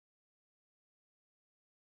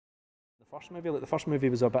First movie, like the first movie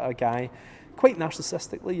was about a guy, quite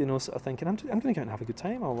narcissistically, sort of thinking, I'm going to go out and have a good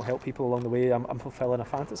time, I'll help people along the way, I'm fulfilling a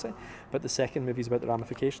fantasy. But the second movie is about the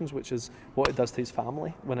ramifications, which is what it does to his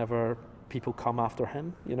family whenever people come after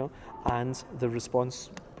him, and the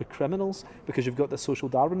response with criminals, because you've got this social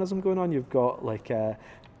Darwinism going on. You've got like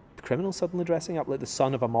criminals suddenly dressing up, like the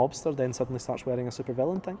son of a mobster then suddenly starts wearing a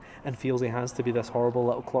supervillain thing and feels he has to be this horrible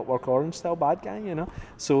little Clockwork Orange style bad guy,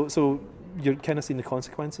 So you're kind of seeing the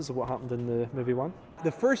consequences of what happened in the movie one.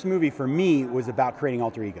 The first movie for me was about creating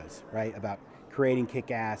alter egos, right? About creating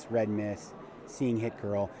Kick-Ass, Red Mist, seeing Hit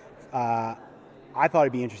Girl. I thought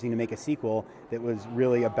it'd be interesting to make a sequel that was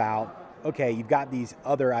really about, okay, you've got these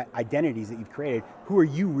other identities that you've created. Who are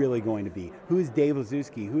you really going to be? Who is Dave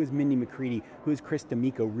Lazuski? Who is Mindy McCready? Who is Chris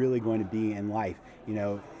D'Amico really going to be in life?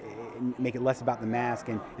 Make it less about the mask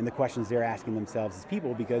and the questions they're asking themselves as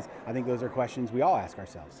people, because I think those are questions we all ask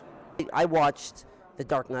ourselves. I watched The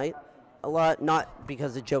Dark Knight a lot, not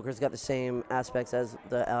because the Joker's got the same aspects as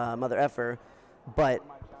the Mother Effer, but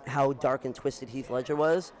how dark and twisted Heath Ledger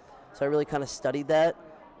was. So I really kind of studied that.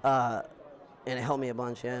 And it helped me a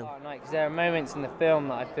bunch, yeah. Oh, no, 'cause there are moments in the film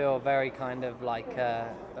that I feel very kind of like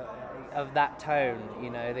of that tone,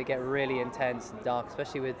 they get really intense and dark,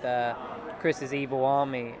 especially with Chris's evil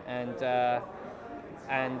army, and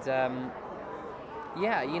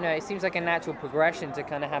yeah, it seems like a natural progression to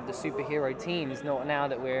kind of have the superhero teams, not now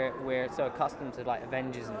that we're so accustomed to like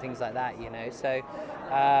Avengers and things like that, So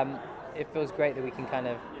it feels great that we can kind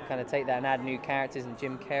of take that and add new characters, and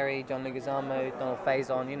Jim Carrey, John Leguizamo, Donald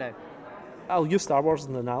Faison, I'll use Star Wars as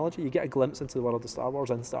an analogy. You get a glimpse into the world of Star Wars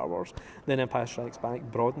in Star Wars. Then Empire Strikes Back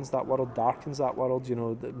broadens that world, darkens that world,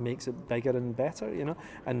 that makes it bigger and better,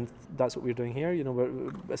 And that's what we're doing here.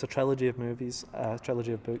 It's a trilogy of movies, a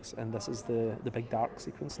trilogy of books, and this is the big dark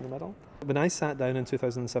sequence in the middle. When I sat down in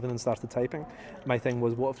 2007 and started typing, my thing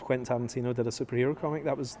was, what if Quentin Tarantino did a superhero comic?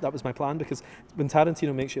 That was my plan, because when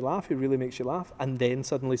Tarantino makes you laugh, he really makes you laugh, and then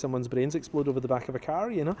suddenly someone's brains explode over the back of a car,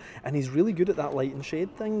 and he's really good at that light and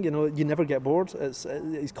shade thing. You never get bored.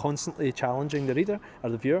 He's constantly challenging the reader or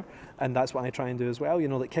the viewer, and that's what I try and do as well.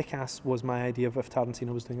 Like Kick-Ass was my idea of if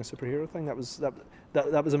Tarantino was doing a superhero thing. That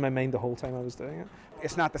was in my mind the whole time I was doing it.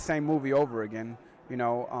 It's not the same movie over again.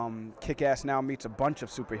 Kick-Ass now meets a bunch of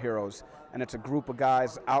superheroes, and it's a group of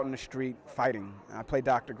guys out in the street fighting. I play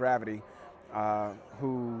Dr. Gravity,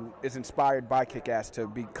 who is inspired by Kick-Ass to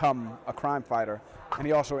become a crime fighter, and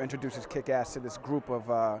he also introduces Kick-Ass to this group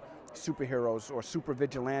of superheroes or super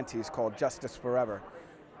vigilantes called Justice Forever,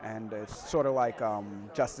 and it's sort of like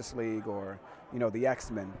Justice League or the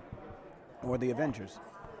X-Men or the Avengers.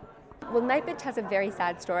 Well, Night Bitch has a very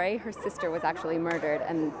sad story. Her sister was actually murdered,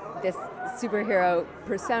 and this superhero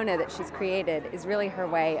persona that she's created is really her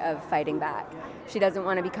way of fighting back. She doesn't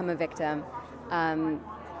want to become a victim, and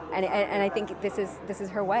I think this is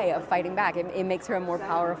her way of fighting back. It makes her a more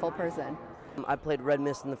powerful person. I played Red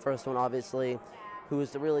Mist in the first one, obviously, who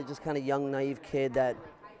was the really just kind of young, naive kid that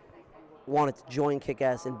wanted to join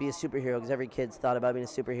Kick-Ass and be a superhero, because every kid's thought about being a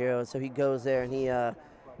superhero. So he goes there, and he,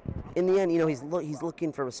 in the end, he's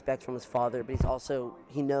looking for respect from his father, but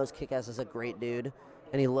he knows Kick-Ass is a great dude,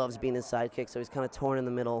 and he loves being his sidekick, so he's kind of torn in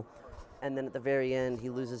the middle. And then at the very end, he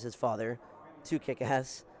loses his father to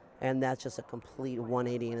Kick-Ass, and that's just a complete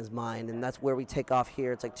 180 in his mind, and that's where we take off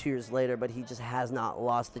here. It's like 2 years later, but he just has not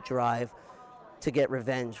lost the drive to get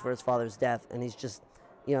revenge for his father's death, and he's just,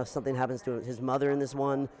 something happens to his mother in this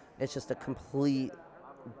one. It's just a complete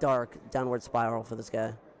dark downward spiral for this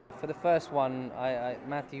guy. For the first one,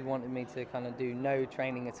 Matthew wanted me to kind of do no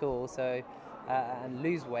training at all, so and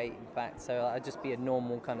lose weight, in fact, so I'd just be a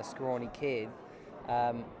normal kind of scrawny kid.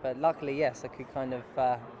 But luckily, yes, I could kind of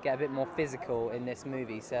get a bit more physical in this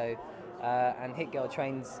movie. So, and Hit Girl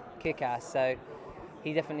trains Kick-Ass, so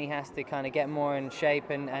he definitely has to kind of get more in shape,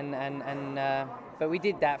 but we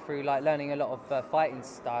did that through like learning a lot of fighting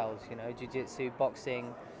styles, jiu-jitsu,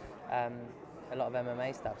 boxing, a lot of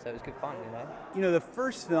MMA stuff, so it was good fun, The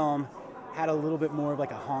first film had a little bit more of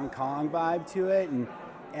like a Hong Kong vibe to it,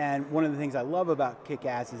 and one of the things I love about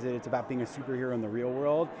Kick-Ass is that it's about being a superhero in the real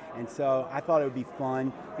world, and so I thought it would be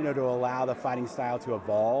fun, to allow the fighting style to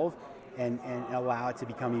evolve and allow it to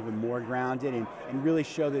become even more grounded and really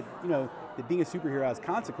show that, that being a superhero has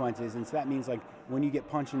consequences, and so that means like when you get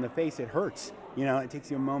punched in the face, it hurts. It takes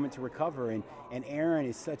you a moment to recover, and Aaron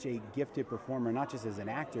is such a gifted performer, not just as an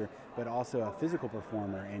actor, but also a physical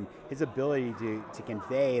performer, and his ability to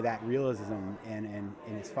convey that realism in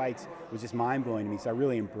his fights was just mind-blowing to me, so I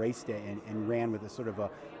really embraced it and ran with a sort of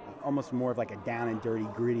almost more of like a down and dirty,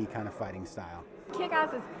 gritty kind of fighting style.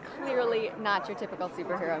 Kick-Ass is clearly not your typical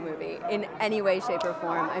superhero movie in any way, shape, or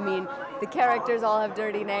form. I mean, the characters all have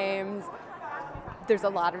dirty names. There's a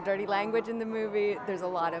lot of dirty language in the movie. There's a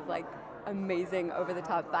lot of like amazing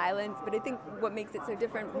over-the-top violence. But I think what makes it so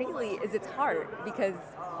different really is its heart, because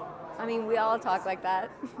I mean, we all talk like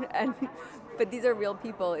that, but these are real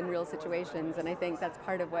people in real situations, and I think that's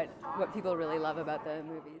part of what people really love about the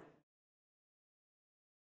movies.